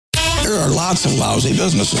There are lots of lousy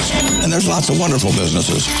businesses, and there's lots of wonderful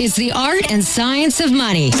businesses. It's the art and science of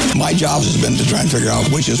money. My job has been to try and figure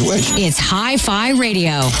out which is which. It's Hi-Fi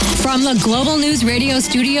Radio from the Global News Radio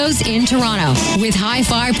studios in Toronto with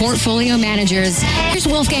Hi-Fi portfolio managers. Here's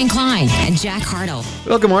Wolfgang Klein and Jack Hartle.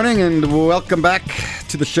 Well, good morning and welcome back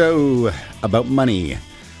to the show about money.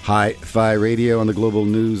 Hi-Fi Radio on the Global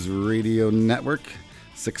News Radio Network,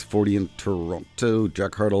 640 in Toronto.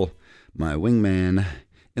 Jack Hartle, my wingman,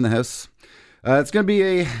 in the house. It's going to be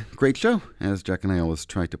a great show, as Jack and I always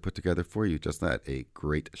try to put together for you. Just that, a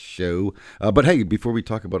great show. But hey, before we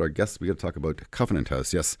talk about our guests, we got to talk about Covenant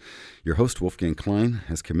House. Yes, your host, Wolfgang Klein,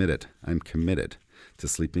 has committed. I'm committed to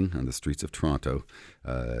sleeping on the streets of Toronto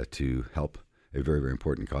to help a very, very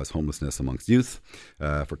important cause, homelessness amongst youth,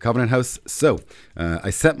 for Covenant House. So I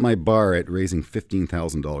set my bar at raising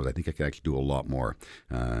 $15,000. I think I could actually do a lot more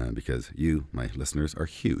because you, my listeners, are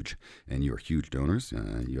huge, and you are huge donors.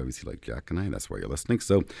 You obviously like Jack and I. That's why you're listening.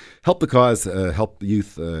 So help the cause, help the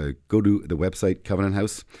youth. Go to the website, Covenant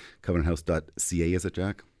House, covenanthouse.ca, is it,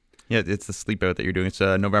 Jack? Yeah, it's the sleep out that you're doing. It's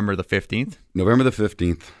November the 15th. November the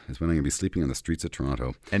 15th is when I'm going to be sleeping on the streets of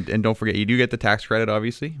Toronto. And don't forget, you do get the tax credit,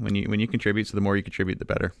 obviously, when you contribute. So the more you contribute, the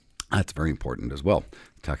better. That's very important as well.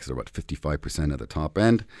 Taxes are about 55% at the top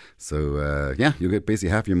end. So, yeah, you'll get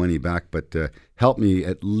basically half your money back. But help me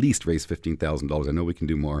at least raise $15,000. I know we can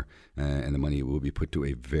do more. And the money will be put to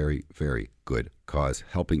a very, very good cause,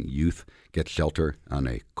 helping youth get shelter on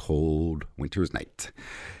a cold winter's night.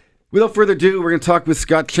 Without further ado, we're going to talk with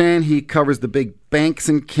Scott Chan. He covers the big banks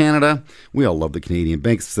in Canada. We all love the Canadian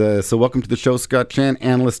banks. So welcome to the show, Scott Chan,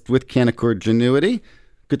 analyst with Canaccord Genuity.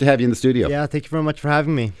 Good to have you in the studio. Yeah, thank you very much for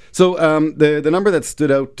having me. So the number that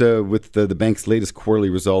stood out with the bank's latest quarterly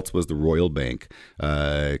results was the Royal Bank.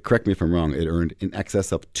 Correct me if I'm wrong. It earned in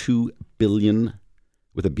excess of $2 billion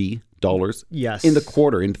with a B dollars in the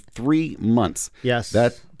quarter in 3 months. Yes.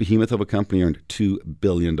 That behemoth of a company earned $2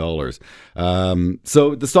 billion.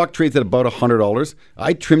 So the stock trades at about $100.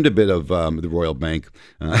 I trimmed a bit of the Royal Bank,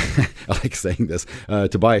 I like saying this,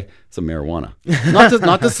 to buy some marijuana.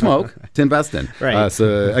 Not to smoke, to invest in. Right.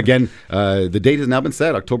 So again, the date has now been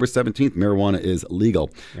set, October 17th, marijuana is legal.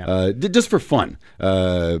 Yeah. Just for fun,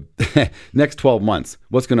 next 12 months,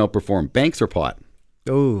 what's going to outperform, banks or pot?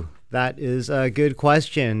 Oh, that is a good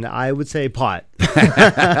question. I would say pot.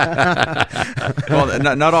 Well,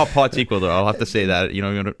 not all pot's equal, though. I'll have to say that. You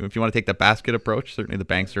know, if you want to take the basket approach, certainly the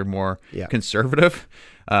banks are more conservative.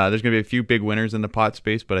 There's going to be a few big winners in the pot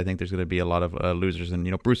space, but I think there's going to be a lot of losers. And,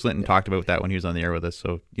 Bruce Linton talked about that when he was on the air with us.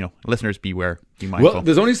 So, listeners, beware. Be mindful. Well,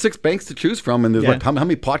 there's only 6 banks to choose from, and there's how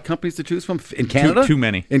many pot companies to choose from in Canada? Too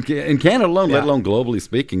many. In Canada alone, let alone globally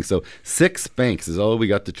speaking. So 6 banks is all we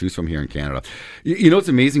got to choose from here in Canada. You know what's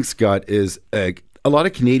amazing, Scott, is a lot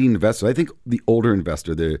of Canadian investors, I think the older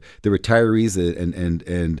investor, the retirees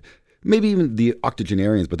and maybe even the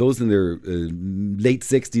octogenarians, but those in their late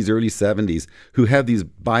 60s, early 70s, who have these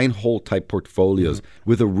buy and hold type portfolios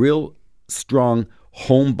with a real strong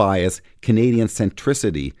home bias, Canadian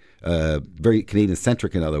centricity, very Canadian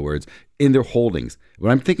centric, in other words, in their holdings.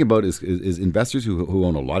 What I'm thinking about is investors who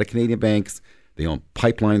own a lot of Canadian banks. They own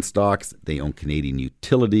pipeline stocks. They own Canadian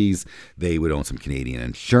utilities. They would own some Canadian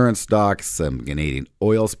insurance stocks, some Canadian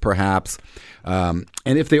oils perhaps. And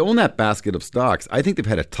if they own that basket of stocks, I think they've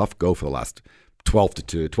had a tough go for the last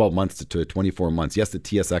 12 months to 24 months. Yes, the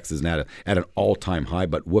TSX is now at an all-time high,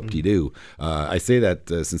 but whoop-de-doo. I say that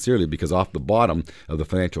sincerely because off the bottom of the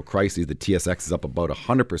financial crisis, the TSX is up about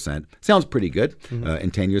 100%. Sounds pretty good in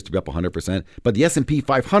 10 years to be up 100%. But the S&P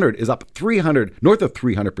 500 is up north of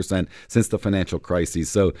 300% since the financial crisis.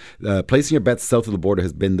 So placing your bets south of the border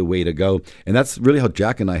has been the way to go. And that's really how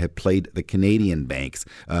Jack and I have played the Canadian banks.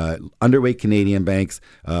 Underweight Canadian banks,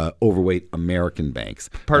 overweight American banks.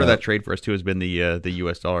 Part of that trade for us, too, has been the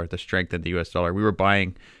U.S. dollar, the strength of the U.S. dollar. We were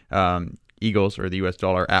buying Eagles or the U.S.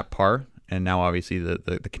 dollar at par, and now obviously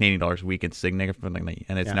the Canadian dollar is weakened significantly,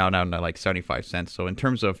 and it's now down to like 75 cents. So in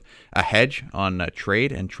terms of a hedge on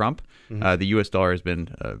trade and Trump, the U.S. dollar has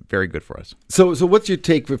been very good for us. So what's your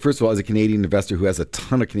take, first of all, as a Canadian investor who has a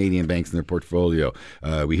ton of Canadian banks in their portfolio?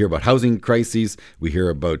 We hear about housing crises. We hear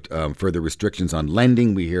about further restrictions on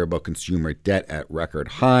lending. We hear about consumer debt at record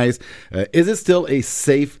highs. Is it still a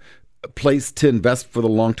safe place to invest for the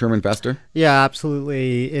long-term investor? Yeah,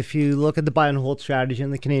 absolutely. If you look at the buy and hold strategy in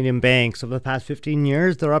the Canadian banks over the past 15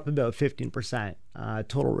 years, they're up about 15%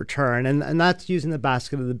 total return. And that's using the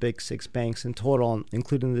basket of the big 6 banks in total,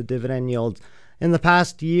 including the dividend yields. In the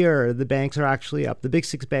past year, the banks are actually up. The big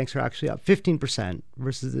 6 banks are actually up 15%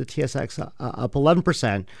 versus the TSX up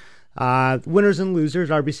 11%. Winners and losers,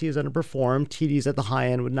 RBC has underperformed. TD's at the high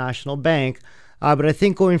end with National Bank. But I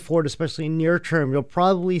think going forward, especially near term, you'll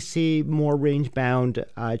probably see more range-bound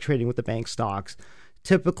trading with the bank stocks.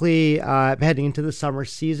 Typically, heading into the summer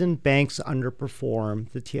season, banks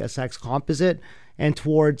underperform the TSX Composite, and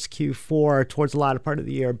towards Q4, towards the latter part of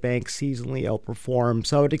the year, banks seasonally outperform.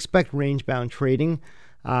 So I would expect range-bound trading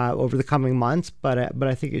over the coming months, but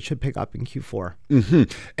I think it should pick up in Q4. Mm-hmm.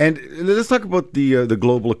 And let's talk about the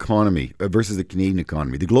global economy versus the Canadian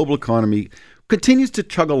economy. The global economy continues to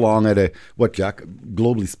chug along at Jack?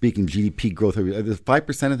 Globally speaking, GDP growth,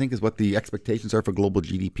 5%, I think, is what the expectations are for global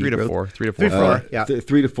GDP growth. 3 to 4. Yeah.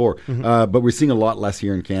 3 to 4. But we're seeing a lot less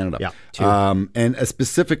here in Canada. Yeah, too. And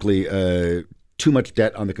specifically, too much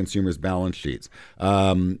debt on the consumers' balance sheets.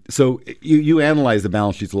 So you analyze the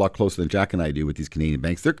balance sheets a lot closer than Jack and I do with these Canadian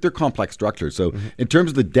banks. They're complex structures. So in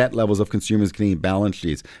terms of the debt levels of consumers' Canadian balance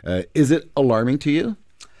sheets, is it alarming to you?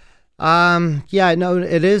 Yeah, no,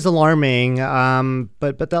 it is alarming.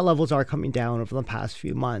 But that levels are coming down over the past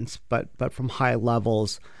few months, but from high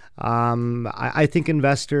levels. I think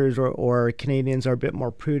investors or Canadians are a bit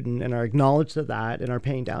more prudent and are acknowledged of that and are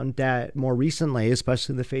paying down debt more recently,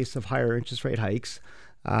 especially in the face of higher interest rate hikes.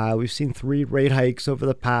 We've seen 3 rate hikes over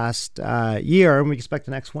the past year, and we expect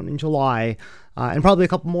the next one in July, and probably a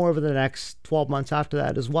couple more over the next 12 months after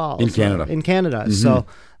that as well. In Canada. Mm-hmm. So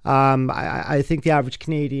I think the average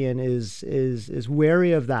Canadian is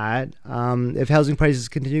wary of that. If housing prices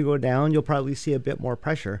continue to go down, you'll probably see a bit more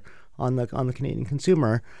pressure on the Canadian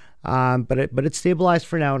consumer. But it's stabilized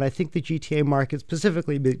for now, and I think the GTA market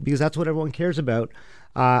specifically, because that's what everyone cares about,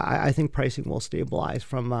 I think pricing will stabilize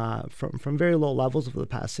from very low levels over the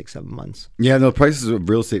past 6-7 months. Yeah, no, prices of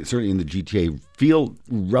real estate, certainly in the GTA, feel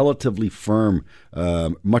relatively firm,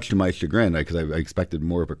 much to my chagrin, because I expected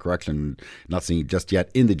more of a correction, not seeing it just yet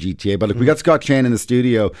in the GTA. But look, we got Scott Chan in the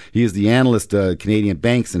studio. He is the analyst, Canadian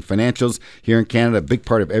banks and financials here in Canada, a big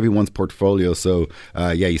part of everyone's portfolio. So,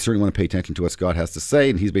 you certainly want to pay attention to what Scott has to say.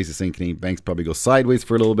 And he's basically saying Canadian banks probably go sideways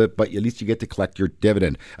for a little bit, but at least you get to collect your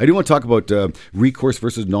dividend. I do want to talk about recourse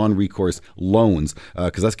versus non-recourse loans,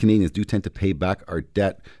 because us Canadians do tend to pay back our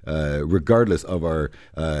debt regardless of our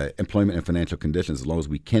employment and financial conditions. As long as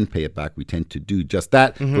we can pay it back, we tend to do just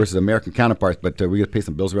that versus American counterparts. But we're going to pay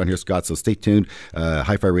some bills around here, Scott, so stay tuned.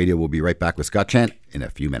 Hi-Fi Radio will be right back with Scott Chan in a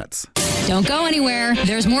few minutes. Don't go anywhere.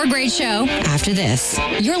 There's more great show after this.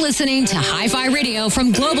 You're listening to Hi-Fi Radio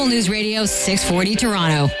from Global News Radio 640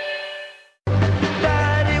 Toronto.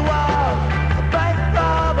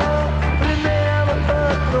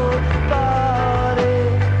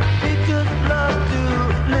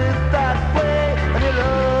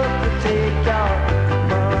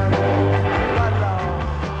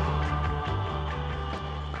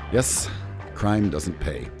 Yes, crime doesn't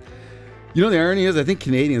pay. You know, the irony is, I think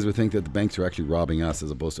Canadians would think that the banks are actually robbing us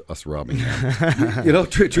as opposed to us robbing them.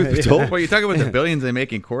 truth be told. Well, you talk about the billions they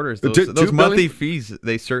make in quarters. Those monthly fees,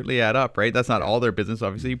 they certainly add up, right? That's not all their business,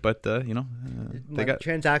 obviously, but, they got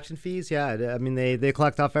transaction fees. Yeah, I mean, they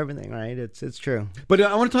collect off everything, right? It's true. But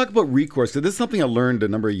I want to talk about recourse. So this is something I learned a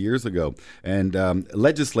number of years ago. And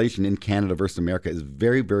legislation in Canada versus America is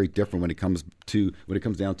very, very different when it comes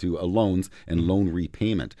down to loans and loan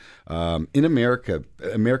repayment. In America,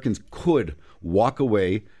 Americans could walk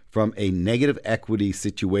away from a negative equity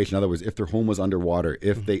situation. In other words, if their home was underwater,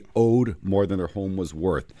 if they owed more than their home was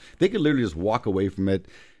worth, they could literally just walk away from it,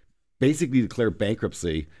 basically declare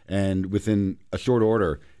bankruptcy, and within a short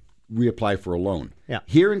order, reapply for a loan. Yeah.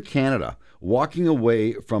 Here in Canada, walking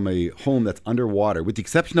away from a home that's underwater, with the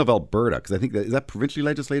exception of Alberta, because I think is that provincially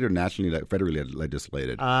legislated or nationally, federally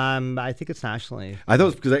legislated? I think it's nationally. I thought it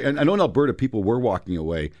was because I know in Alberta people were walking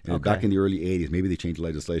away back in the early 80s. Maybe they changed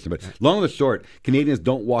legislation. But long and short, Canadians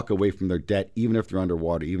don't walk away from their debt even if they're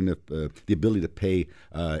underwater, even if the ability to pay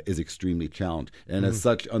is extremely challenged. And as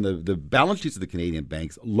such, on the balance sheets of the Canadian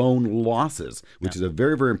banks, loan losses, which is a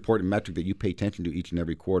very, very important metric that you pay attention to each and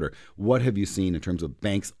every quarter. What have you seen in terms of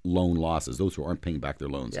banks' loan losses, those who aren't paying back their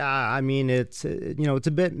loans? Yeah, I mean, it's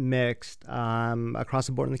a bit mixed across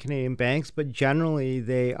the board in the Canadian banks, but generally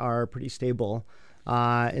they are pretty stable.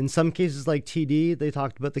 In some cases like TD, they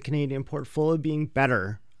talked about the Canadian portfolio being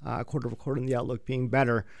better, quarter-over-quarter, and the outlook being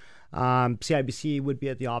better. CIBC would be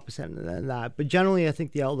at the opposite end of that. But generally, I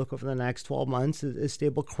think the outlook over the next 12 months is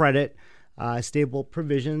stable credit. stable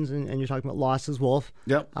provisions, and you're talking about losses, Wolf.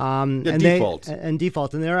 Yep. And default.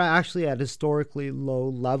 Default, and they're actually at historically low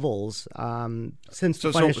levels since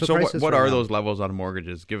the financial crisis. What are those levels on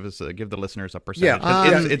mortgages? Give the listeners a percentage.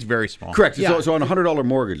 It's very small. Correct. So on $100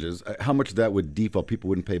 mortgages, how much of that would default? People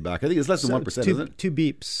wouldn't pay back. I think it's less than 1%, isn't it? 2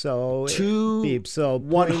 beeps. So 2 beeps. So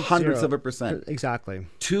 1/100ths of a percent. Exactly.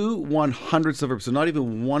 2/100ths of a percent. So not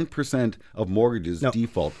even 1% of mortgages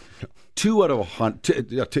default. 2 out of 1,000.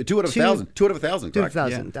 2 out of 1,000. 2 out of 1,000. 2 out of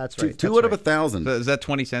 1,000. That's right. 2 out of 1,000. So is that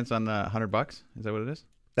 20 cents on the $100? Is that what it is?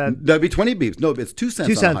 That'd be 20 beeps. No, it's 2 cents.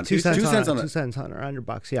 2 cents. On 2 cents. 2 cents on $2 on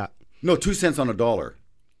 $100. Yeah. No, 2 cents on a dollar.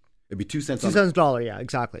 It'd be 2 cents. 2 cents $1. Yeah,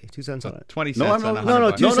 exactly. 2 cents on it. 20 cents on 100. No,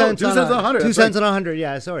 2 cents. 2 cents on 100. 2 cents on 100.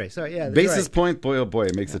 Yeah, sorry. Yeah. Basis point. Boy, oh boy,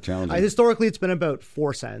 it makes it challenging. Historically, it's been about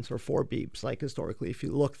 4 cents or 4 beeps. Like historically, if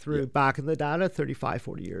you look through back in the data, 35,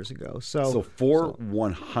 40 years ago. So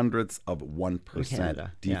 4/100ths of 1%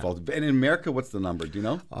 default. And in America, what's the number? Do you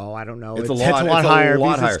know? Oh, I don't know. It's a lot higher.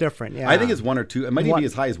 It's different. Yeah. I think it's 1 or 2. It might even be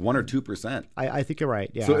as high as 1 or 2%. I think you're right.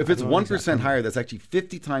 Yeah. So if it's 1% higher, that's actually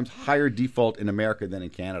 50 times higher default in America than in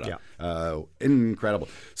Canada. Yeah. Incredible.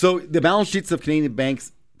 So the balance sheets of Canadian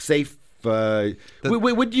banks, safe.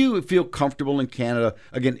 Would you feel comfortable in Canada?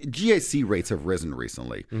 Again, GIC rates have risen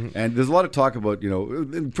recently, and there's a lot of talk about,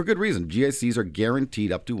 for good reason. GICs are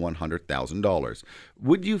guaranteed up to $100,000.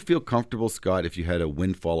 Would you feel comfortable, Scott, if you had a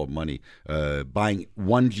windfall of money, buying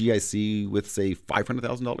one GIC with, say,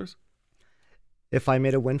 $500,000? If I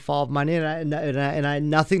made a windfall of money and I had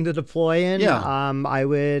nothing to deploy in, I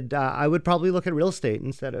would probably look at real estate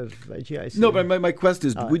instead of GIC. No, but my question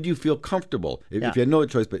is, would you feel comfortable if you had no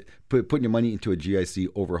choice but putting your money into a GIC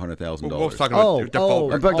over $100,000? We're talking about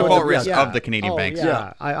default risk of the Canadian banks.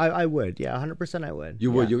 Yeah, I would. Yeah, 100% I would.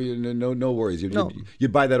 You would. No worries.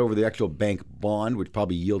 You'd buy that over the actual bank bond, which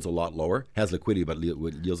probably yields a lot lower, has liquidity, but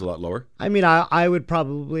yields a lot lower. I mean, I would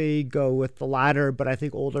probably go with the latter, but I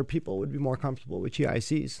think older people would be more comfortable with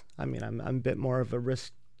GICs. I mean, I'm a bit more of a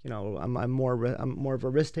risk. I'm more of a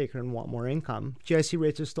risk taker and want more income. GIC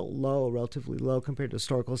rates are still low, relatively low compared to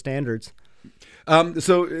historical standards.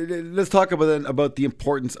 So let's talk about the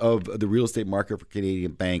importance of the real estate market for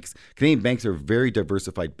Canadian banks. Canadian banks are very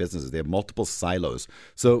diversified businesses. They have multiple silos.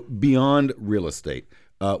 So beyond real estate,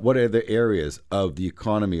 what other areas of the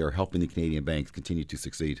economy are helping the Canadian banks continue to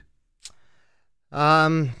succeed?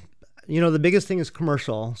 The biggest thing is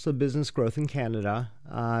commercial. So business growth in Canada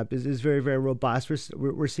is very, very robust.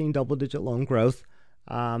 We're seeing double-digit loan growth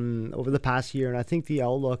over the past year, and I think the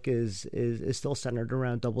outlook is still centered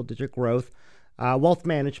around double-digit growth. Wealth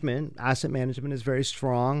management, asset management is very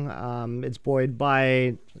strong. It's buoyed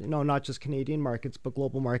by not just Canadian markets, but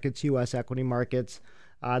global markets, U.S. equity markets.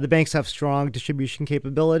 The banks have strong distribution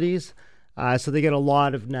capabilities. So they get a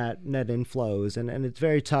lot of net inflows, and it's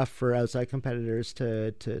very tough for outside competitors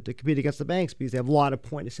to compete against the banks because they have a lot of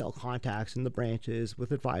point-of-sale contacts in the branches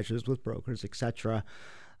with advisors, with brokers, etc.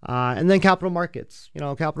 And then capital markets.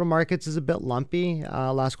 Capital markets is a bit lumpy.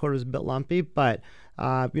 Last quarter was a bit lumpy, but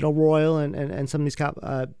Royal and some of these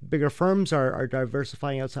bigger firms are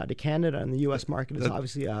diversifying outside of Canada, and the U.S. market is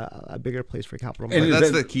obviously a bigger place for capital markets. And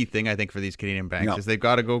that's the key thing, I think, for these Canadian banks is they've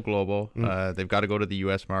got to go global. They've got to go to the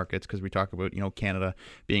U.S. markets because we talk about Canada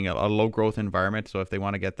being a low growth environment. So if they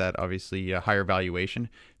want to get that obviously higher valuation,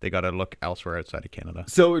 they got to look elsewhere outside of Canada.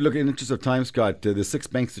 So look, in the interest of time, Scott, the 6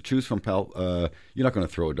 banks to choose from, pal. You're not going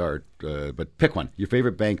to throw a dart, but pick one. Your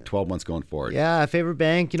favorite bank, 12 months going forward. Yeah, favorite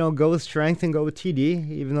bank. Go with strength and go with TD.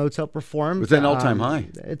 Even though it's outperformed. It's at an all-time high.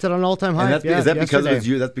 It's at an all-time high. And is that because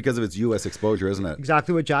of that's because of its U.S. exposure, isn't it?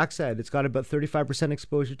 Exactly what Jack said. It's got about 35%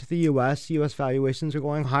 exposure to the U.S. U.S. valuations are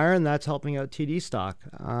going higher, and that's helping out TD stock.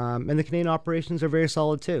 And the Canadian operations are very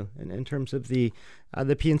solid too, in terms of the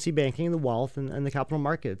P&C banking, the wealth, and the capital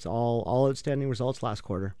markets. All outstanding results last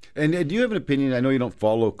quarter. And do you have an opinion? I know you don't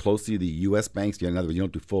follow closely the U.S. banks. In other words, you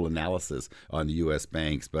don't do full analysis on the U.S.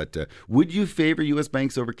 banks. But would you favor U.S.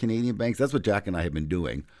 banks over Canadian banks? That's what Jack and I have been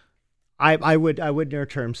doing. I would near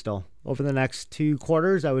term still. Over the next 2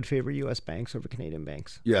 quarters, I would favor U.S. banks over Canadian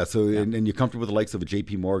banks. Yeah. So and you're comfortable with the likes of a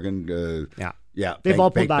J.P. Morgan? Yeah. They've all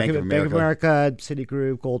pulled back. Bank of America,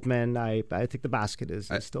 Citigroup, Goldman. I think the basket is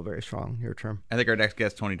still very strong near term. I think our next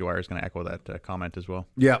guest, Tony Dwyer, is going to echo that comment as well.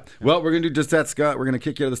 Yeah. Well, we're going to do just that, Scott. We're going to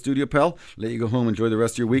kick you out of the studio, pal. Let you go home, enjoy the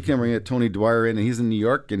rest of your weekend. We're going to get Tony Dwyer in, and he's in New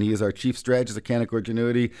York, and he is our chief strategist at Canaccord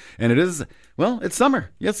Genuity. And it's summer.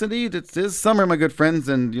 Yes, indeed. It is summer, my good friends.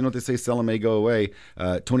 And you know what they say, sell may go away.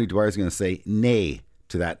 Tony Dwyer is going to say nay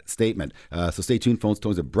to that statement. So stay tuned, folks.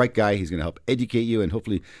 Tony's a bright guy. He's going to help educate you and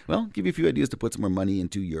hopefully, give you a few ideas to put some more money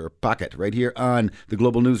into your pocket right here on the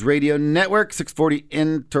Global News Radio Network, 640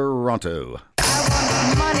 in Toronto. I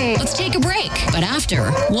want the money. Let's take a break. But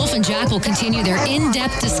after, Wolf and Jack will continue their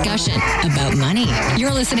in-depth discussion about money.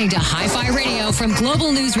 You're listening to Hi-Fi Radio from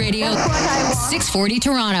Global News Radio, 640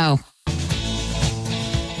 Toronto.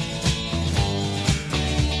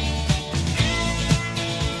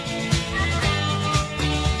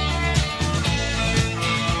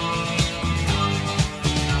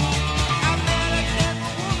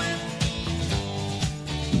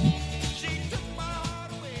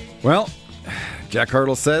 Well, Jack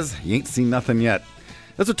Hartle says you ain't seen nothing yet.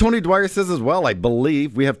 That's what Tony Dwyer says as well, I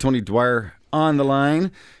believe. We have Tony Dwyer on the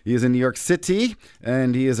line. He is in New York City,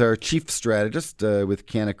 and he is our chief strategist with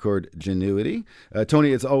Canaccord Genuity.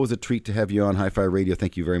 Tony, it's always a treat to have you on Hi-Fi Radio.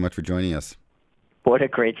 Thank you very much for joining us. What a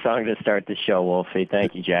great song to start the show, Wolfie.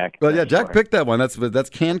 Thank you, Jack. Well, yeah, Jack picked that one. That's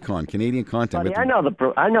CanCon, Canadian Content. Buddy, I know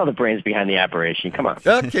the brains behind the operation. Come on.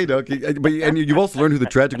 Okay. And you've also learned who the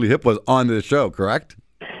Tragically Hip was on the show, correct?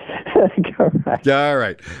 Correct. All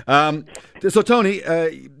right. So, Tony,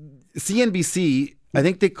 CNBC, I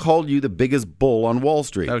think they called you the biggest bull on Wall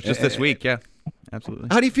Street. That was just this week, yeah. Absolutely.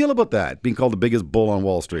 How do you feel about that, being called the biggest bull on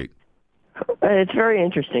Wall Street? It's very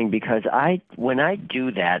interesting because when I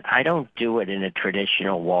do that, I don't do it in a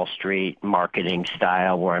traditional Wall Street marketing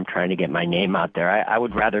style where I'm trying to get my name out there. I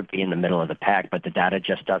would rather be in the middle of the pack, but the data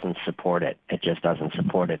just doesn't support it. It just doesn't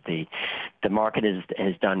support it. The market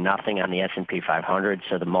has done nothing on the S&P 500,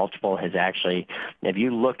 so the multiple has actually, if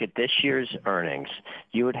you look at this year's earnings,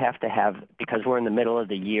 you would have to have, because we're in the middle of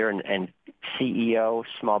the year and CEO,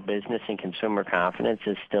 small business, and consumer confidence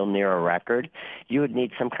is still near a record, you would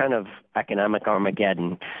need some kind of economic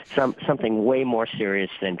Armageddon, something way more serious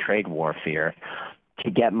than trade war fear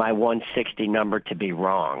to get my 160 number to be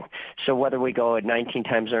wrong. So whether we go at 19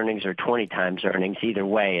 times earnings or 20 times earnings, either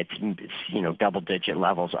way, it's double-digit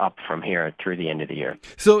levels up from here through the end of the year.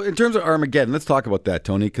 So in terms of Armageddon, let's talk about that,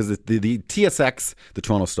 Tony, because the TSX, the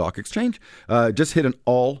Toronto Stock Exchange, just hit an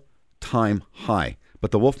all-time high. But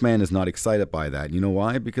the Wolfman is not excited by that. You know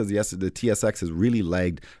why? Because the TSX has really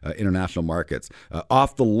lagged international markets.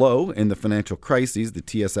 Off the low in the financial crises, the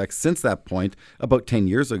TSX since that point, about 10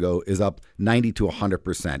 years ago, is up 90 to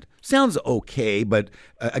 100%. Sounds okay, but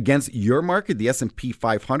against your market, the S&P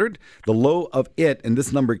 500, the low of it, and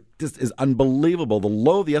this number just is unbelievable. The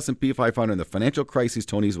low of the S&P 500 in the financial crisis,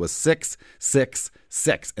 Tony's, was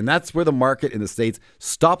 666. And that's where the market in the States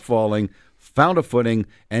stopped falling, found a footing,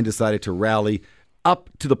 and decided to rally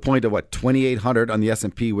up to the point of 2,800 on the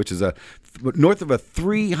S&P, which is north of a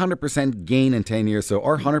 300% gain in 10 years. So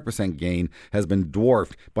our 100% gain has been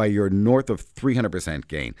dwarfed by your north of 300%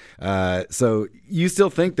 gain. So you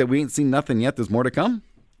still think that we ain't seen nothing yet? There's more to come?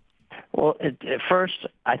 Well, at first,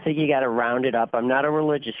 I think you got to round it up. I'm not a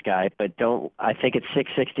religious guy, but I think it's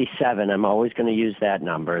 667. I'm always going to use that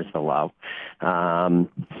number as the low.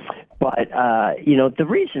 But the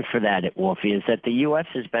reason for that, Wolfie, is that the U.S.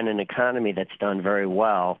 has been an economy that's done very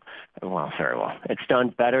well. Very well. It's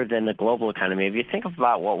done better than the global economy. If you think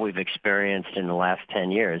about what we've experienced in the last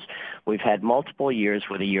 10 years, we've had multiple years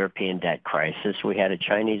with a European debt crisis. We had a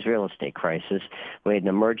Chinese real estate crisis. We had an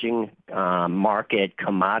emerging market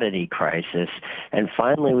commodity crisis. And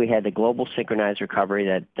finally, we had the global synchronized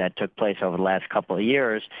recovery that took place over the last couple of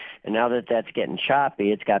years. And now that that's getting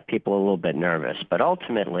choppy, it's got people a little bit nervous. But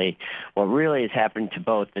ultimately, what really has happened to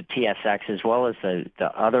both the TSX as well as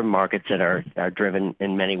the other markets that are driven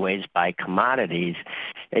in many ways by commodities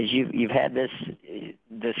is you've had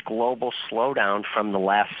this global slowdown from the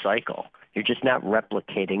last cycle. You're just not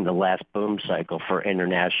replicating the last boom cycle for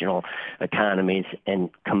international economies and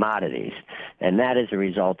commodities. And that, as a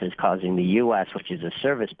result, is causing the U.S., which is a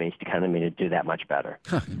service-based economy, to do that much better.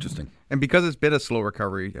 Interesting. And because it's been a slow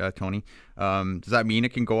recovery, Tony, does that mean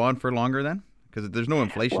it can go on for longer then? Because there's no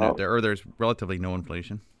inflation out there, or there's relatively no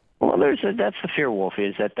inflation. Well, that's the fear, Wolfie,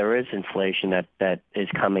 is that there is inflation that is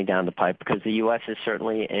coming down the pipe because the U.S. is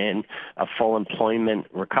certainly in a full employment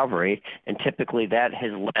recovery, and typically that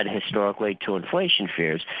has led historically to inflation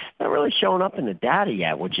fears. Not really showing up in the data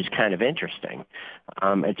yet, which is kind of interesting.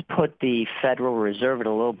 It's put the Federal Reserve in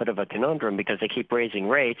a little bit of a conundrum because they keep raising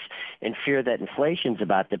rates in fear that inflation's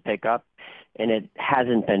about to pick up, and it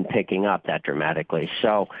hasn't been picking up that dramatically.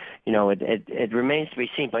 So, it remains to be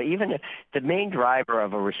seen. But even if the main driver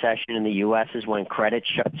of a recession in the U.S. is when credit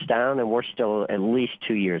shuts down, and we're still at least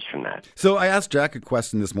 2 years from that. So I asked Jack a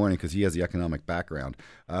question this morning because he has the economic background.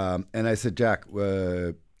 And I said, Jack,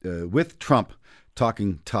 with Trump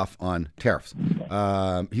talking tough on tariffs.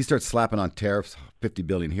 He starts slapping on tariffs, 50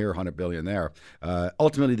 billion here, 100 billion there.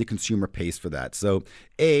 Ultimately, the consumer pays for that. So,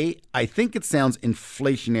 A, I think it sounds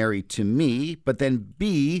inflationary to me, but then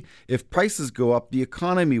B, if prices go up, the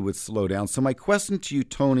economy would slow down. So my question to you,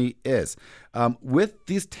 Tony, is with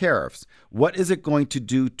these tariffs, what is it going to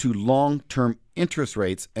do to long-term interest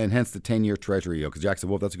rates and hence the 10-year Treasury yield? Because Jack said,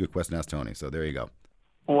 well, that's a good question to ask Tony. So there you go.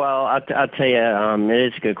 Well, I'll tell you, it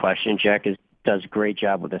is a good question. Jack does a great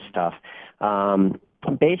job with this stuff.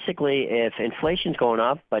 Basically, if inflation's going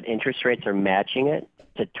up, but interest rates are matching it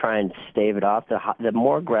to try and stave it off, the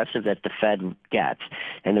more aggressive that the Fed gets,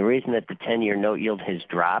 and the reason that the 10-year note yield has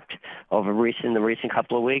dropped over the recent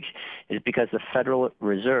couple of weeks is because the Federal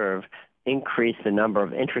Reserve increase the number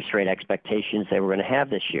of interest rate expectations they were going to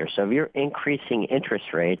have this year. So if you're increasing interest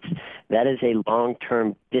rates, that is a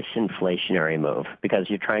long-term disinflationary move because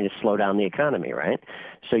you're trying to slow down the economy, right?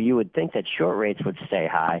 So you would think that short rates would stay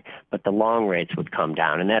high, but the long rates would come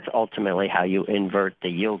down. And that's ultimately how you invert the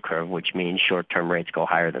yield curve, which means short-term rates go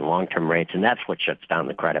higher than long-term rates, and that's what shuts down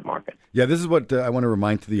the credit market. Yeah, this is what I want to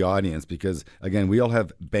remind to the audience because, again, we all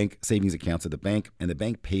have bank savings accounts at the bank, and the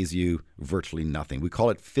bank pays you virtually nothing. We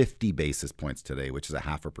call it 50 basis points today, which is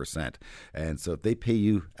 0.5%. And so if they pay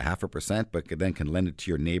you 0.5%, but then can lend it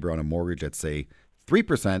to your neighbor on a mortgage at, say,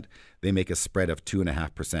 3%, they make a spread of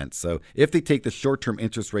 2.5%. So if they take the short-term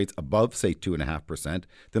interest rates above, say, 2.5%,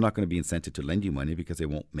 they're not going to be incented to lend you money because they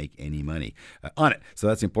won't make any money on it. So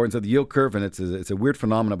that's the importance of the yield curve, and it's a weird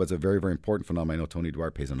phenomenon, but it's a very, very important phenomenon. I know Tony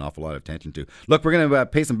Dwyer pays an awful lot of attention to. Look, we're going to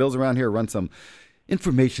pay some bills around here, run some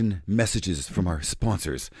information messages from our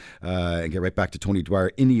sponsors, and get right back to Tony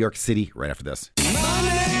Dwyer in New York City right after this.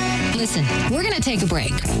 Listen, we're going to take a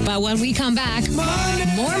break, but when we come back,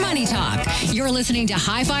 more Money Talk. You're listening to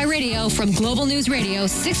Hi-Fi Radio from Global News Radio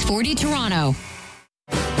 640 Toronto.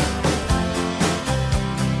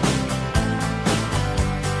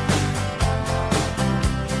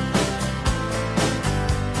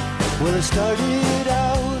 Well, it started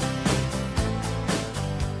out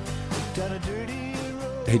down a dirty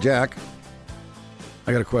road. Hey, Jack,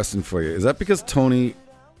 I got a question for you. Is that because Tony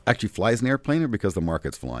actually flies an airplane or because the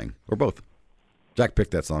market's flying? Or both? Jack picked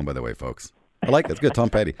that song, by the way, folks. I like it. It's good. Tom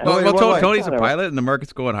Petty. Tony's a pilot and the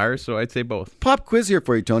market's going higher, so I'd say both. Pop quiz here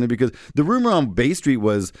for you, Tony, because the rumor on Bay Street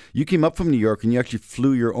was you came up from New York and you actually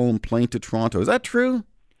flew your own plane to Toronto. Is that true?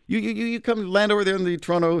 You come land over there in the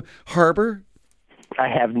Toronto harbor? I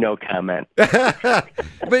have no comment. But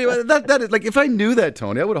that is like, if I knew that,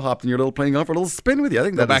 Tony, I would have hopped in your little plane and gone for a little spin with you. I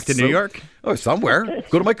think Go back to New York? Oh, somewhere.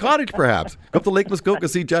 Go to my cottage, perhaps. Go up to Lake Muskoka,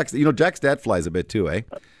 see Jack's. Jack's dad flies a bit too, eh?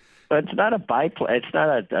 But it's not a biplane. It's not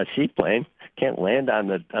a seaplane. Can't land on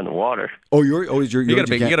the water. Oh, you got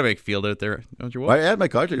a big field out there, don't you? Well, I had my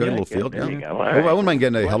cottage. I got a little field. There you go. All I right. wouldn't mind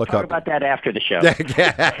getting a helicopter. Talk about that after the show.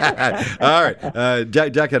 All right.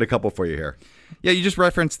 Jack had a couple for you here. Yeah, you just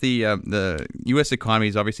referenced the U.S. economy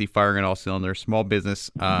is obviously firing on all cylinders. Small business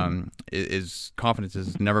is confidence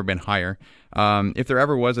has never been higher. If there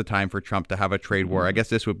ever was a time for Trump to have a trade war, I guess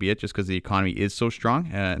this would be it, just because the economy is so strong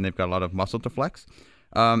and they've got a lot of muscle to flex.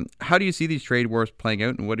 How do you see these trade wars playing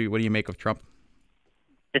out, and what do you make of Trump?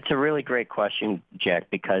 It's a really great question, Jack,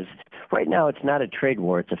 because right now it's not a trade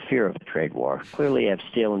war, it's a fear of a trade war. Clearly you have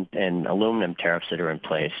steel and aluminum tariffs that are in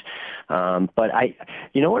place. But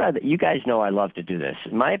you guys know I love to do this.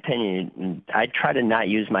 In my opinion, I try to not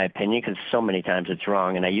use my opinion because so many times it's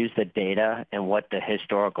wrong, and I use the data and what the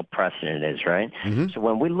historical precedent is, right? Mm-hmm. So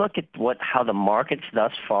when we look at how the markets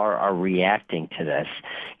thus far are reacting to this,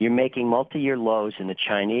 you're making multi-year lows in the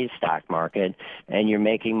Chinese stock market, and you're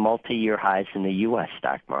making multi-year highs in the U.S.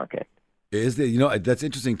 stock market. That's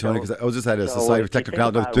interesting, Tony, because I was just at a Society of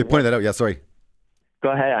Technicality. They pointed that out. Yeah, sorry.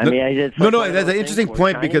 Go ahead. That's an interesting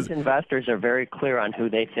point because investors are very clear on who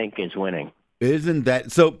they think is winning. Isn't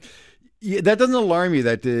that so? Yeah, that doesn't alarm you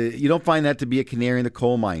that you don't find that to be a canary in the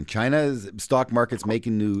coal mine. China's stock market's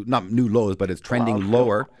making not new lows, but it's trending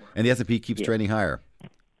lower, and the S&P keeps trending higher.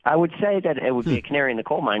 I would say that it would be a canary in the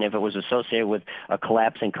coal mine if it was associated with a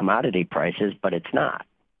collapse in commodity prices, but it's not.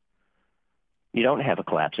 You don't have a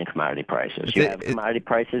collapse in commodity prices. You have commodity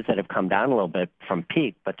prices that have come down a little bit from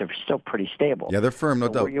peak, but they're still pretty stable. Yeah, they're firm, no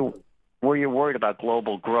doubt. Where you're worried about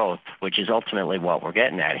global growth, which is ultimately what we're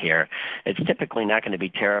getting at here, it's typically not going to be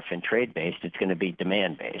tariff and trade-based. It's going to be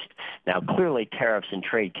demand-based. Now, clearly, tariffs and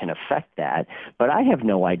trade can affect that, but I have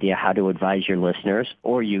no idea how to advise your listeners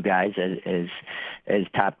or you guys as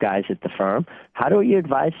top guys at the firm. How do you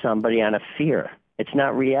advise somebody on a fear? It's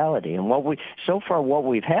not reality. And what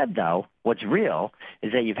we've had, though, what's real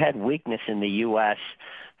is that you've had weakness in the U.S.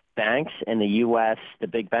 banks and the U.S., the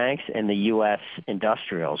big banks and the U.S.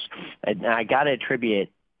 industrials. And I got to attribute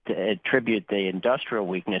the industrial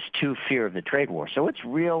weakness to fear of the trade war. So it's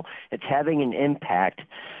real. It's having an impact.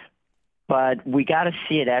 But we got to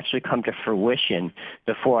see it actually come to fruition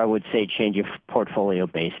before I would say change your portfolio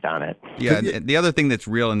based on it. Yeah, and the other thing that's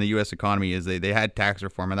real in the U.S. economy is they had tax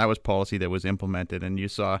reform, and that was policy that was implemented. And you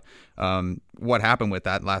saw what happened with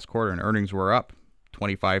that last quarter, and earnings were up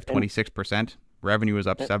 25, 26%. Revenue was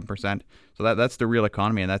up 7%. So that's the real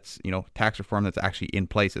economy, and that's tax reform that's actually in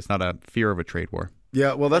place. It's not a fear of a trade war.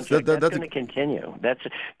 Yeah, well, that's going to continue.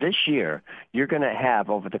 This year. You're going to have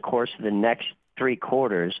over the course of the next 3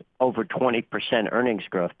 quarters over 20% earnings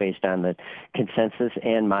growth based on the consensus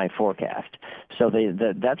and my forecast. So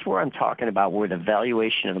that's where I'm talking about, where the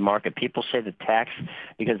valuation of the market. People say the tax,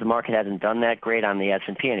 because the market hasn't done that great on the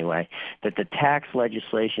S&P anyway, that the tax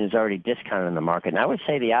legislation is already discounted in the market. And I would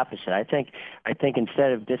say the opposite. I think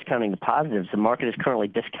instead of discounting the positives, the market is currently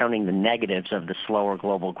discounting the negatives of the slower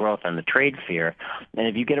global growth and the trade fear. And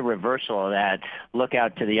if you get a reversal of that, look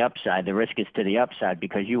out to the upside. The risk is to the upside,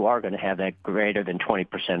 because you are going to have that greater than 20%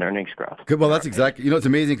 earnings growth. Good. Well, that's exactly. It's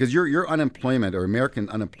amazing because your unemployment, or American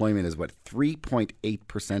unemployment, is what,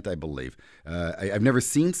 3.8%, I believe. I've never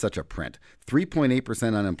seen such a print.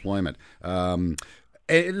 3.8% unemployment.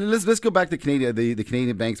 And let's go back to the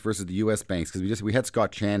Canadian banks versus the U.S. banks, because we had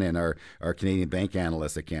Scott Shannon, our Canadian bank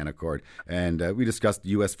analyst at Canaccord, and we discussed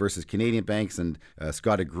U.S. versus Canadian banks, and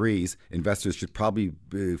Scott agrees investors should probably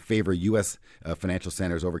favor U.S. Financial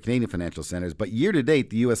centers over Canadian financial centers. But year to date,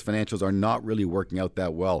 the U.S. financials are not really working out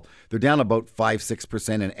that well. They're down about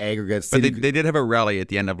 5-6% in aggregate. But they did have a rally at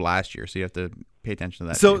the end of last year, so you have to pay attention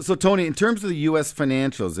to that. So Tony, in terms of the U.S.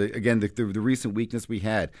 financials, again, the recent weakness we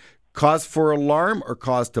had, cause for alarm or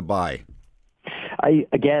cause to buy? I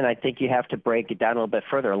think you have to break it down a little bit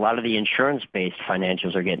further. A lot of the insurance-based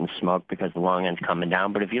financials are getting smoked because the long end's coming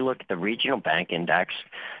down. But if you look at the regional bank index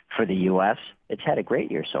for the U.S., it's had a great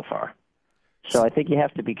year so far. So I think you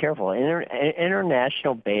have to be careful.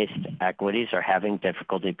 International-based equities are having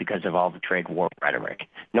difficulty because of all the trade war rhetoric,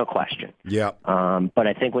 no question. Yeah. But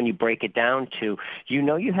I think when you break it down to,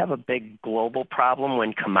 you have a big global problem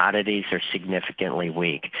when commodities are significantly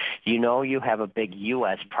weak. You have a big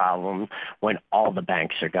U.S. problem when all the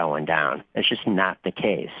banks are going down. It's just not the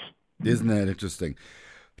case. Isn't that interesting?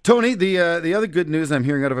 Tony, the other good news I'm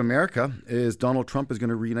hearing out of America is Donald Trump is going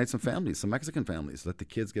to reunite some families, some Mexican families, let the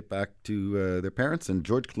kids get back to their parents. And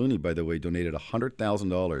George Clooney, by the way, donated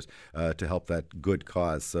 $100,000 to help that good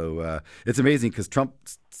cause. So it's amazing because Trump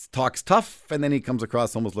talks tough, and then he comes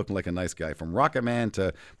across almost looking like a nice guy, from Rocket Man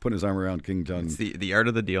to putting his arm around King John. It's the art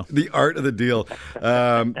of the deal. The art of the deal.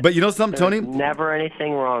 But you know something, Tony? There's never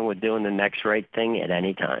anything wrong with doing the next right thing at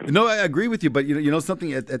any time. No, I agree with you. But you know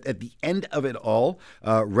something? At the end of it all,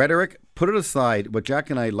 rhetoric, put it aside. What Jack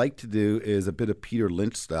and I like to do is a bit of Peter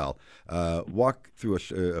Lynch style. Walk through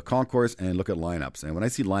a concourse and look at lineups. And when I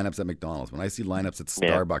see lineups at McDonald's, when I see lineups at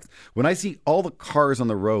Starbucks, when I see all the cars on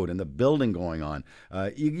the road and the building going on,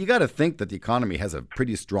 you got to think that the economy has a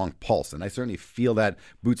pretty strong pulse. And I certainly feel that,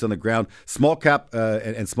 boots on the ground. Small cap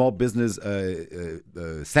and small business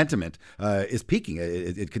sentiment is peaking.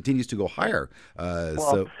 It continues to go higher.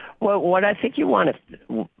 What I think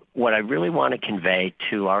what I really want to convey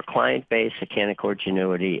to our client base at Canaccord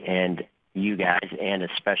Genuity and you guys, and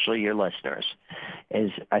especially your listeners,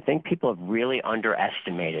 is I think people have really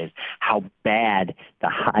underestimated how bad the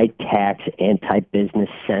high-tax, anti-business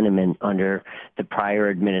sentiment under the prior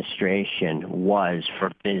administration was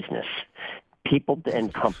for business. People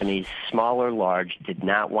and companies, small or large, did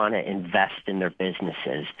not want to invest in their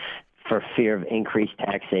businesses for fear of increased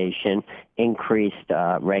taxation, increased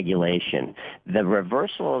regulation. The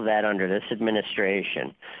reversal of that under this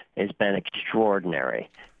administration has been extraordinary.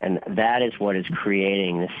 And that is what is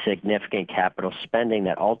creating the significant capital spending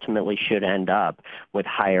that ultimately should end up with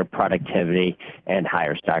higher productivity and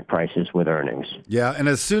higher stock prices with earnings. Yeah, and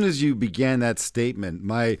as soon as you began that statement,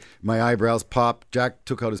 my eyebrows popped. Jack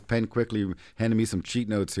took out his pen quickly, handed me some cheat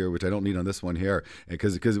notes here, which I don't need on this one here,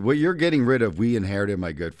 because what you're getting rid of, we inherited,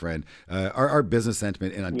 my good friend. Our business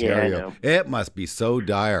sentiment in Ontario, it must be so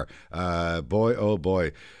dire. Boy, oh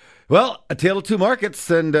boy. Well, a tale of two markets,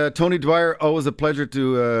 and Tony Dwyer, always a pleasure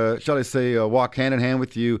to, shall I say, walk hand in hand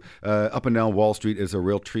with you up and down Wall Street. Is a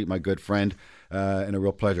real treat, my good friend, and a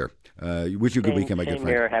real pleasure. Wish you a good weekend, my good friend.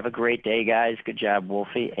 Here. Have a great day, guys. Good job,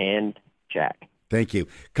 Wolfie and Jack. Thank you.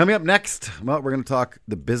 Coming up next, well, we're going to talk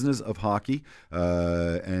the business of hockey,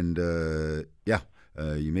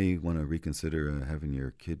 you may want to reconsider having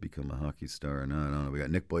your kid become a hockey star or not. I don't know. We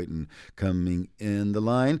got Nick Boyton coming in the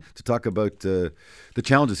line to talk about the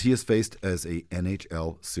challenges he has faced as a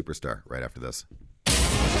NHL superstar right after this.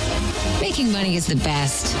 Making money is the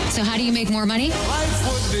best. So how do you make more money? Life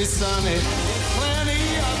would be sunny,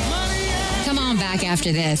 plenty of money. Come on back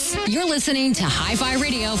after this. You're listening to Hi-Fi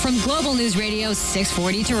Radio from Global News Radio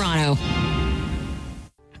 640 Toronto.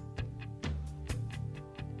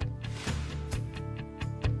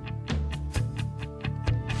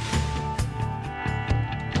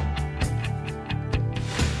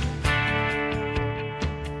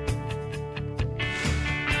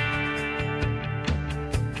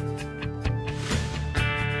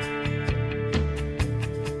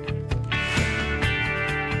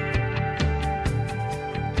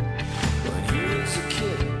 When you was a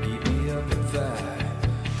kid, beat me up and fight.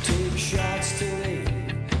 Take shots till 8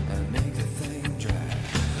 and make the thing dry.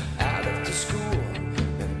 Out after school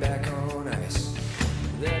and back on ice.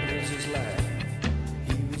 That was his life.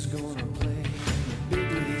 He was gonna play in the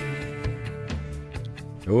big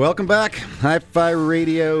league. Welcome back, Hi-Fi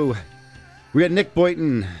Radio. We got Nick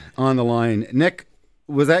Boyton on the line. Nick,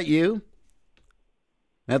 was that you?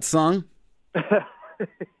 That song?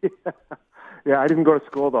 Yeah, I didn't go to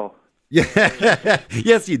school though. Yeah,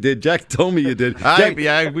 yes, you did. Jack told me you did. Jack,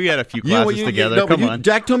 We had a few classes together. Come on.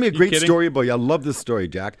 Jack told me a great kidding? story about you. I love this story,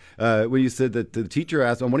 Jack. When you said that the teacher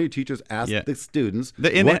asked, one of your teachers asked Yeah. the students,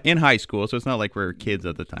 In high school, so it's not like we're kids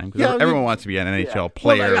at the time. 'Cause Yeah, everyone wants to be an NHL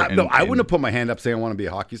player. I wouldn't have put my hand up saying I want to be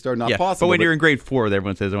a hockey star. Not yeah, possible. but when you're in grade 4,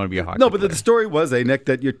 everyone says I want to be a hockey no, but player. the story was, Nick,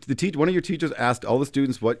 that one of your teachers asked all the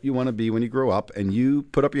students what you want to be when you grow up, and you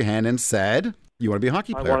put up your hand and said you want to be a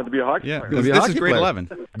hockey I player. wanted to be a hockey Yeah, player. You wanna this be a is hockey grade player. 11.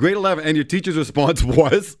 Grade 11, and your teacher's response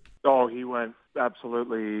was, Oh, he went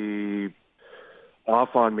absolutely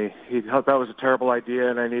off on me. He thought that was a terrible idea,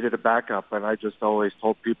 and I needed a backup. And I just always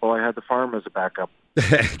told people I had the farm as a backup.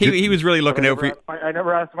 He was really looking out for you. I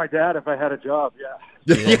never asked my dad if I had a job.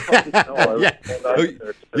 yeah,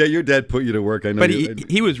 your dad put you to work. I know. But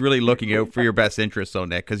he was really looking out for your best interest, though,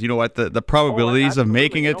 Nick, because you know what? The probabilities of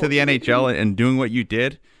making it to the NHL and doing what you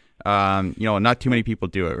did, not too many people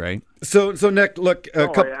do it, right? So Nick, look,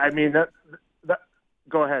 I mean that.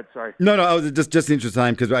 Go ahead. Sorry. No, I was just the interest of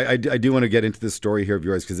time because I do want to get into this story here of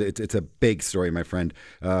yours because it's a big story, my friend.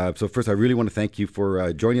 So first, I really want to thank you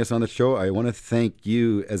for joining us on the show. I want to thank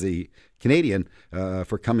you as a Canadian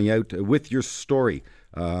for coming out with your story.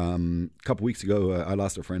 A couple weeks ago, I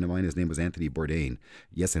lost a friend of mine. His name was Anthony Bourdain.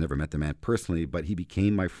 Yes, I never met the man personally, but he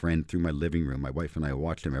became my friend through my living room. My wife and I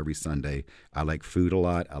watched him every Sunday. I like food a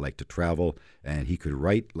lot. I like to travel, and he could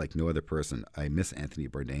write like no other person. I miss Anthony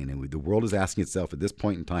Bourdain, and the world is asking itself at this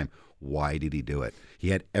point in time, why did he do it? He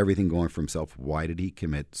had everything going for himself. Why did he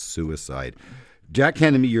commit suicide? Jack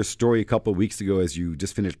handed me your story a couple of weeks ago as you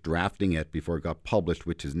just finished drafting it before it got published,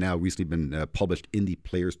 which has now recently been published in the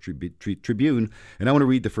Players Tribune. And I want to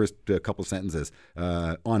read the first couple sentences.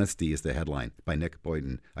 Honesty is the headline by Nick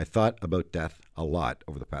Boyton. I thought about death a lot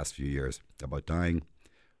over the past few years, about dying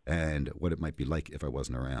and what it might be like if I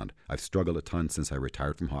wasn't around. I've struggled a ton since I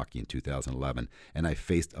retired from hockey in 2011, and I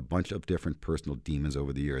faced a bunch of different personal demons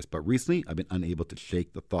over the years. But recently, I've been unable to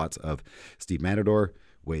shake the thoughts of Steve Matador,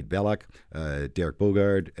 Wade Belloc, Derek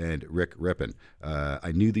Bogard, and Rick Rippon.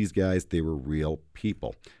 I knew these guys. They were real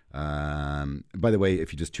people. By the way,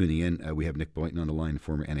 if you're just tuning in, we have Nick Boyton on the line,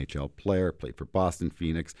 former NHL player, played for Boston,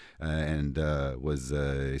 Phoenix, and was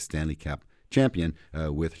a Stanley Cup champion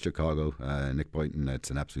with Chicago. Nick Boyton,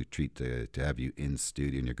 it's an absolute treat to have you in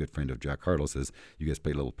studio. And your good friend of Jack Hartle says you guys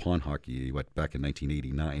played a little pond hockey back in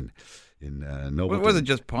 1989 in Nobleton. Well, it wasn't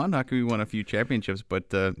just pond hockey. We won a few championships,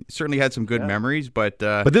 but certainly had some good memories. But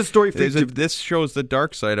this story this shows the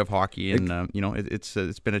dark side of hockey, and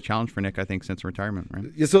it's been a challenge for Nick, I think, since retirement. Right?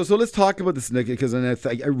 Yeah, so let's talk about this, Nick, because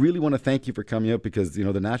I really want to thank you for coming out because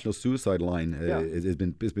the National Suicide Line has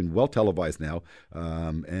been well televised now,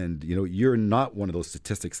 and you're not one of those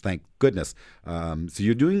statistics, thank goodness. So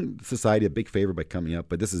you're doing society a big favor by coming up,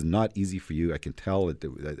 but this is not easy for you. I can tell.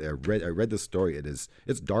 I read this story.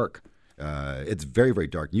 It's dark. It's very, very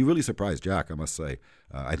dark. You really surprised Jack, I must say.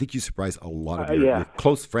 I think you surprised a lot of your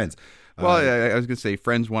close friends. Well, I was going to say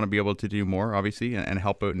friends want to be able to do more, obviously, and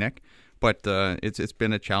help out Nick. But it's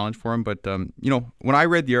been a challenge for him. But, when I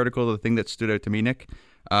read the article, the thing that stood out to me, Nick,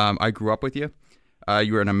 I grew up with you.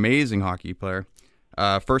 You were an amazing hockey player.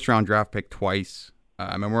 First-round draft pick twice.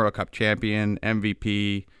 Memorial Cup champion,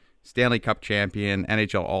 MVP, Stanley Cup champion,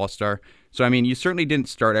 NHL All-Star. So, I mean, you certainly didn't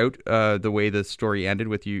start out the way the story ended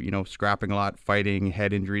with you, scrapping a lot, fighting,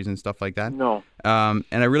 head injuries and stuff like that. No. And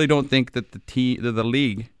I really don't think that the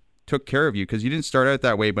league took care of you because you didn't start out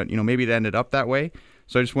that way, but, maybe it ended up that way.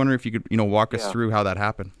 So I just wonder if you could, walk us through how that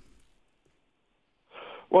happened.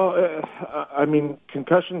 Well, I mean,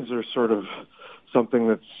 concussions are sort of something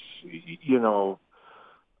that's,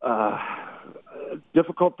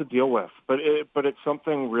 difficult to deal with, but it's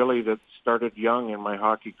something really that started young in my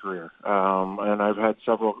hockey career, and I've had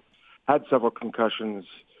several concussions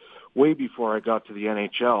way before I got to the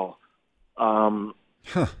NHL.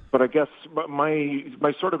 But I guess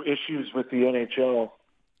my sort of issues with the NHL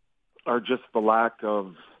are just the lack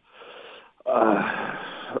of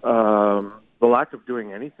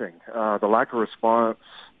doing anything, the lack of response.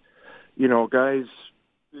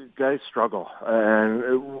 Guys struggle,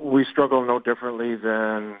 and we struggle no differently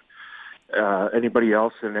than anybody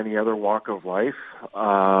else in any other walk of life.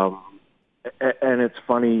 And it's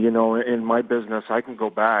funny, in my business, I can go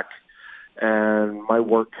back and my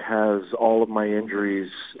work has all of my injuries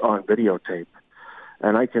on videotape,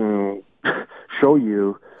 and I can show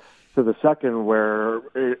you to the second where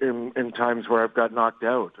in times where I've got knocked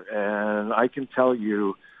out, and I can tell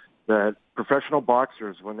you that professional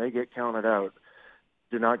boxers, when they get counted out,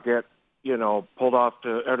 do not get, pulled off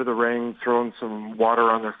out of the ring, thrown some water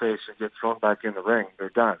on their face and get thrown back in the ring. They're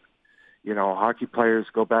done. Hockey players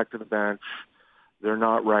go back to the bench. They're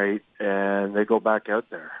not right, and they go back out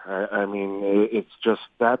there. I mean, it's just,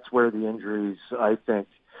 that's where the injuries, I think,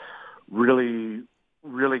 really,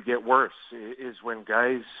 really get worse, is when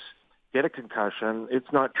guys get a concussion.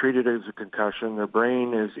 It's not treated as a concussion. Their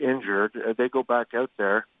brain is injured. They go back out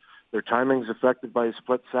there. Their timing's affected by a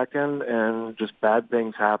split second, and just bad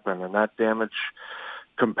things happen, and that damage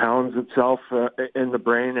compounds itself in the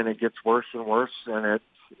brain, and it gets worse and worse, and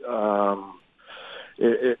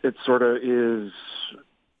it sort of is,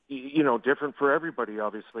 different for everybody,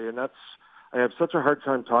 obviously, and I have such a hard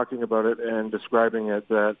time talking about it and describing it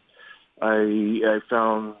that I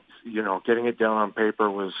found, getting it down on paper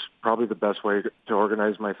was probably the best way to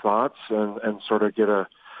organize my thoughts and sort of get a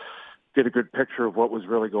good picture of what was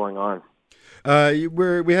really going on.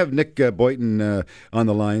 We have Nick Boynton on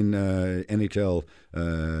the line, NHL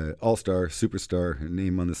All-Star, Superstar,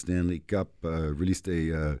 name on the Stanley Cup, released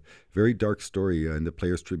a very dark story in the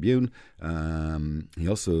Players Tribune. He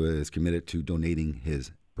also is committed to donating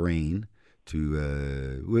his brain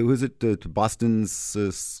to Boston's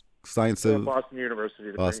Science of Boston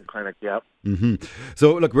University, the Brain Clinic, yep. Mm-hmm.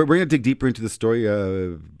 So, look, we're going to dig deeper into the story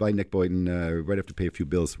by Nick Boynton right after Pay a Few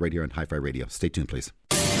Bills right here on Hi-Fi Radio. Stay tuned, please.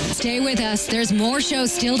 Stay with us. There's more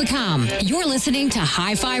shows still to come. You're listening to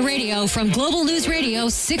Hi-Fi Radio from Global News Radio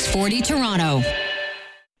 640 Toronto.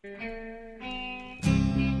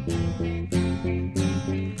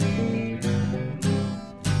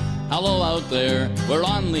 Hello out there, we're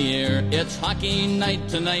on the air. It's hockey night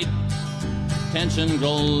tonight. Tension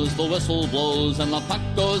grows, the whistle blows, and the puck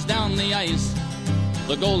goes down the ice.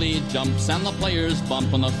 The goalie jumps and the players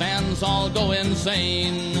bump and the fans all go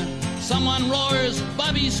insane. Someone roars,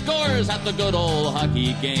 Bobby scores at the good old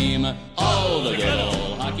hockey game. Oh, the good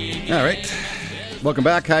old hockey game. All right. Welcome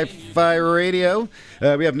back, Hi-Fi Radio.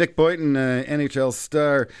 We have Nick Boynton, NHL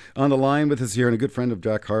star, on the line with us here, and a good friend of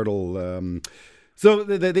Jack Hartle. So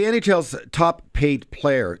the NHL's top paid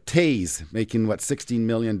player, Tays, making, $16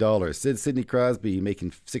 million. Sidney Crosby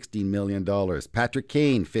making $16 million. Patrick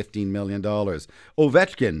Kane, $15 million.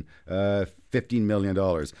 Ovechkin, $15 million.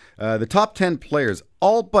 The top 10 players,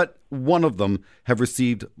 all but one of them have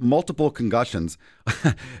received multiple concussions.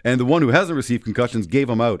 And the one who hasn't received concussions gave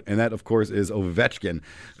them out. And that, of course, is Ovechkin.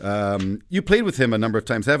 You played with him a number of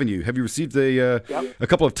times, haven't you? Have you received a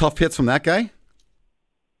couple of tough hits from that guy?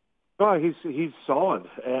 Oh, he's solid,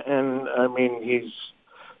 and I mean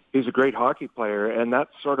he's a great hockey player, and that's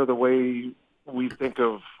sort of the way we think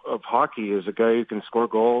of hockey, as a guy who can score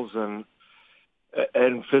goals and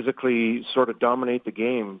physically sort of dominate the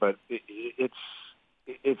game. But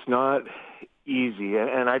it's not easy,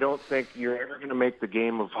 and I don't think you're ever going to make the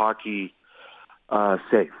game of hockey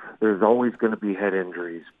safe. There's always going to be head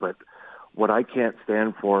injuries, but what I can't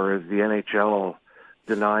stand for is the NHL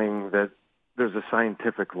denying that there's a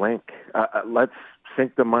scientific link. Let's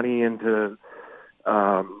sink the money into,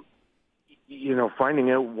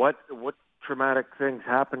 finding out what traumatic things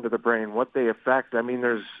happen to the brain, what they affect. I mean,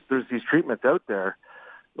 there's these treatments out there.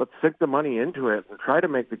 Let's sink the money into it and try to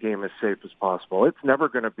make the game as safe as possible. It's never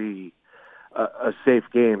going to be a safe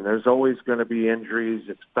game. There's always going to be injuries.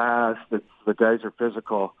 It's fast. The guys are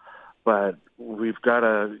physical, but we've got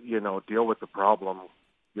to, deal with the problem.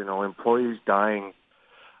 Employees dying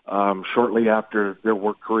shortly after their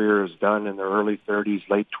work career is done in their early 30s,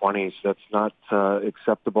 late 20s. That's not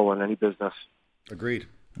acceptable in any business. Agreed.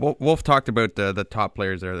 Wolf talked about the top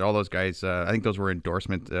players there. All those guys, I think those were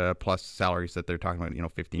endorsement plus salaries that they're talking about,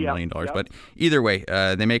 $15 million. But either way,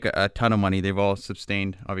 they make a ton of money. They've all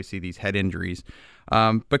sustained, obviously, these head injuries.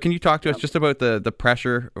 But can you talk to us just about the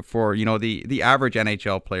pressure for, the average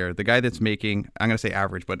NHL player, the guy that's making, I'm going to say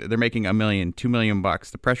average, but they're making $1 million, $2 million,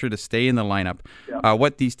 the pressure to stay in the lineup,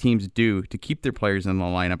 what these teams do to keep their players in the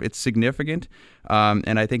lineup. It's significant,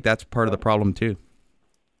 and I think that's part of the problem too.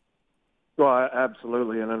 Well,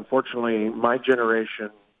 absolutely. And unfortunately, my generation,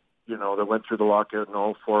 that went through the lockout in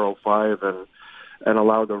 04, 05 and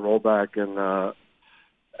allowed the rollback and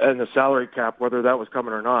the salary cap, whether that was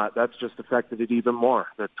coming or not, that's just affected it even more.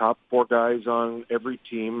 The top 4 guys on every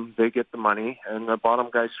team, they get the money, and the bottom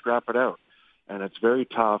guys scrap it out. And it's very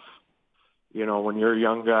tough, when you're a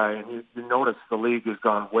young guy, and you notice the league has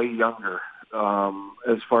gone way younger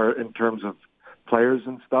as far in terms of players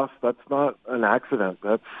and stuff. That's not an accident.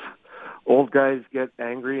 That's old guys get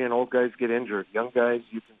angry and old guys get injured. Young guys,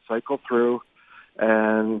 you can cycle through,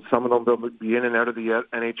 and some of them will be in and out of the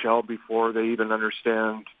NHL before they even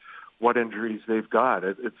understand what injuries they've got.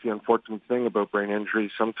 It's the unfortunate thing about brain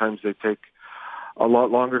injuries. Sometimes they take a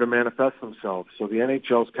lot longer to manifest themselves. So the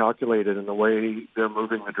NHL's calculated in the way they're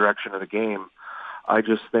moving the direction of the game. I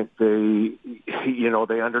just think they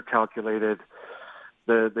undercalculated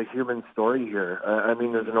the human story here. I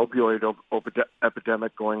mean, there's an opioid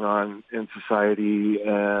epidemic going on in society,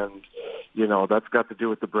 and that's got to do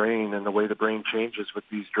with the brain and the way the brain changes with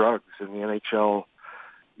these drugs. And the NHL,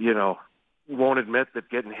 won't admit that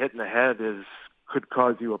getting hit in the head could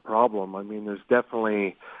cause you a problem. I mean, there's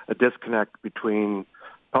definitely a disconnect between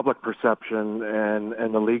public perception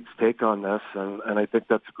and the league's take on this, and I think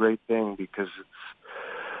that's a great thing because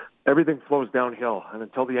everything flows downhill, and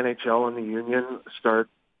until the NHL and the union start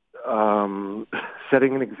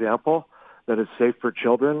setting an example that is safe for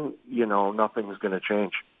children, nothing's going to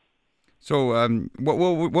change. So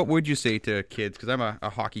what would you say to kids? Because I'm a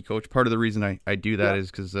hockey coach. Part of the reason I do that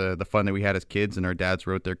is because the fun that we had as kids, and our dads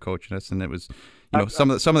were out there coaching us, and it was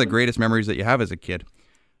some of the greatest memories that you have as a kid.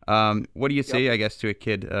 What do you say, I guess, to a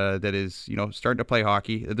kid that is starting to play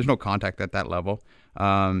hockey? There's no contact at that level,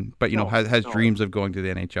 but has dreams of going to the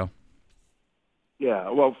NHL.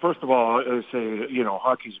 Yeah, well, first of all, I would say,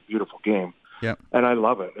 hockey's a beautiful game. Yeah. And I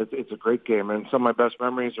love it. It's a great game. And some of my best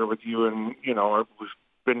memories are with you, and, we've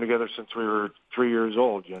been together since we were 3 years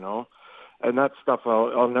old, And that stuff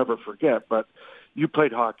I'll never forget. But you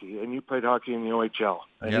played hockey, and you played hockey in the OHL,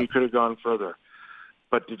 and you could have gone further.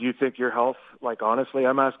 But did you think your health, honestly,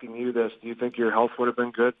 I'm asking you this, do you think your health would have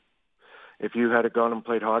been good if you had gone and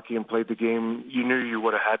played hockey and played the game you knew you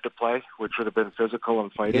would have had to play, which would have been physical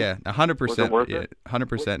and fighting? Yeah, 100%.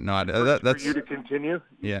 100% not. That's for you to continue.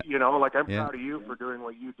 Yeah. I'm proud of you for doing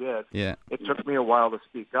what you did. Yeah. It took me a while to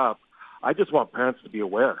speak up. I just want parents to be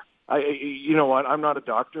aware. You know what? I'm not a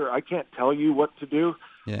doctor. I can't tell you what to do,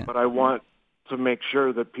 but I want to make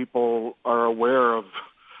sure that people are aware of,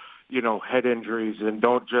 head injuries and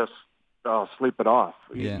don't just sleep it off.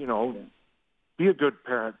 Yeah. Be a good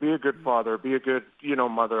parent, be a good father, be a good,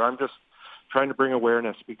 mother. I'm just trying to bring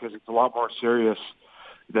awareness because it's a lot more serious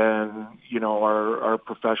than, our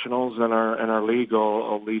professionals and our league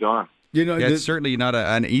will lead on. It's certainly not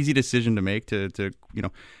an easy decision to make to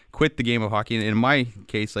quit the game of hockey. In my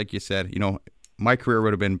case, like you said, my career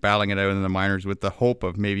would have been battling it out in the minors with the hope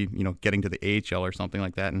of maybe, getting to the AHL or something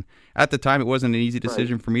like that. And at the time, it wasn't an easy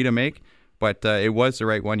decision for me to make. But it was the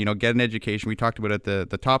right one. Get an education. We talked about it at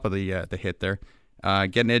the top of the hit there.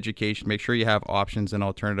 Get an education. Make sure you have options and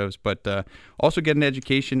alternatives. But also get an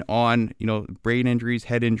education on brain injuries,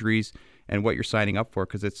 head injuries, and what you're signing up for.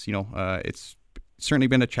 Because it's it's certainly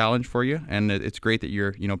been a challenge for you, and it's great that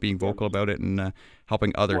you're being vocal about it and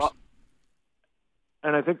helping others. Well,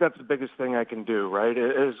 and I think that's the biggest thing I can do. Right?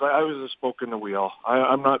 Is I was a spoke in the wheel.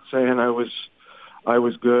 I'm not saying I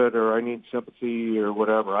was good or I need sympathy or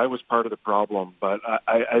whatever. I was part of the problem, but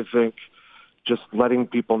I think just letting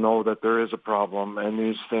people know that there is a problem and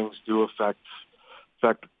these things do affect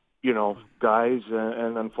guys,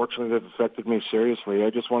 and unfortunately they've affected me seriously. I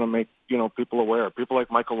just want to make, people aware. People like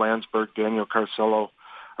Michael Landsberg, Daniel Carcillo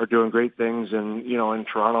are doing great things in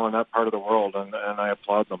Toronto and that part of the world, and I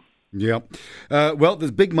applaud them. Yeah. Well,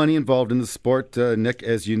 there's big money involved in the sport, Nick,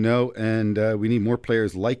 as you know, and we need more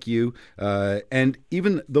players like you and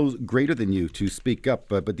even those greater than you to speak up.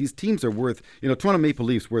 But these teams are worth, Toronto Maple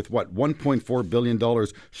Leafs worth, what, $1.4 billion?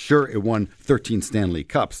 Sure, it won 13 Stanley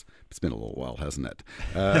Cups. It's been a little while, hasn't it?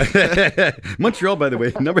 Montreal, by the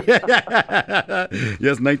way, number yes,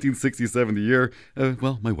 1967, the year.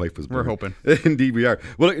 Well, my wife was born. We're hoping. Indeed, we are.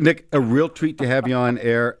 Well, Nick, a real treat to have you on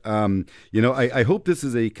air. I hope this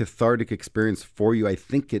is a cathartic experience for you. I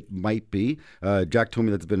think it might be. Jack told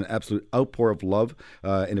me that's been an absolute outpour of love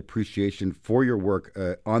and appreciation for your work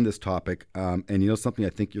on this topic. And something I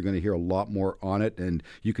think you're going to hear a lot more on it. And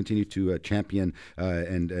you continue to champion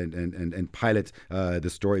and pilot the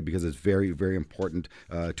story, because it's very, very important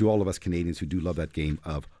to all of us Canadians who do love that game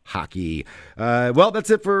of hockey. Well,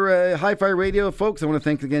 that's it for Hi-Fi Radio, folks. I want to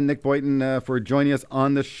thank again Nick Boyton for joining us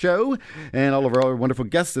on the show, and all of our wonderful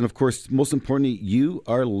guests, and of course, most importantly, you,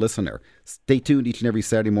 our listener. Stay tuned each and every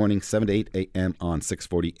Saturday morning, 7 to 8 a.m. on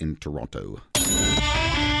 640 in Toronto.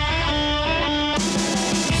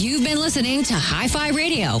 You've been listening to Hi-Fi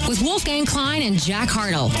Radio with Wolfgang Klein and Jack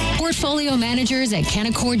Hartle, portfolio managers at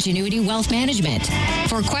Canaccord Genuity Wealth Management.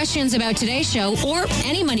 For questions about today's show or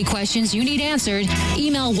any money questions you need answered,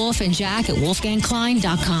 email Wolf and Jack at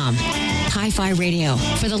wolfgangklein.com. Hi-Fi Radio,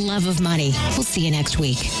 for the love of money. We'll see you next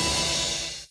week.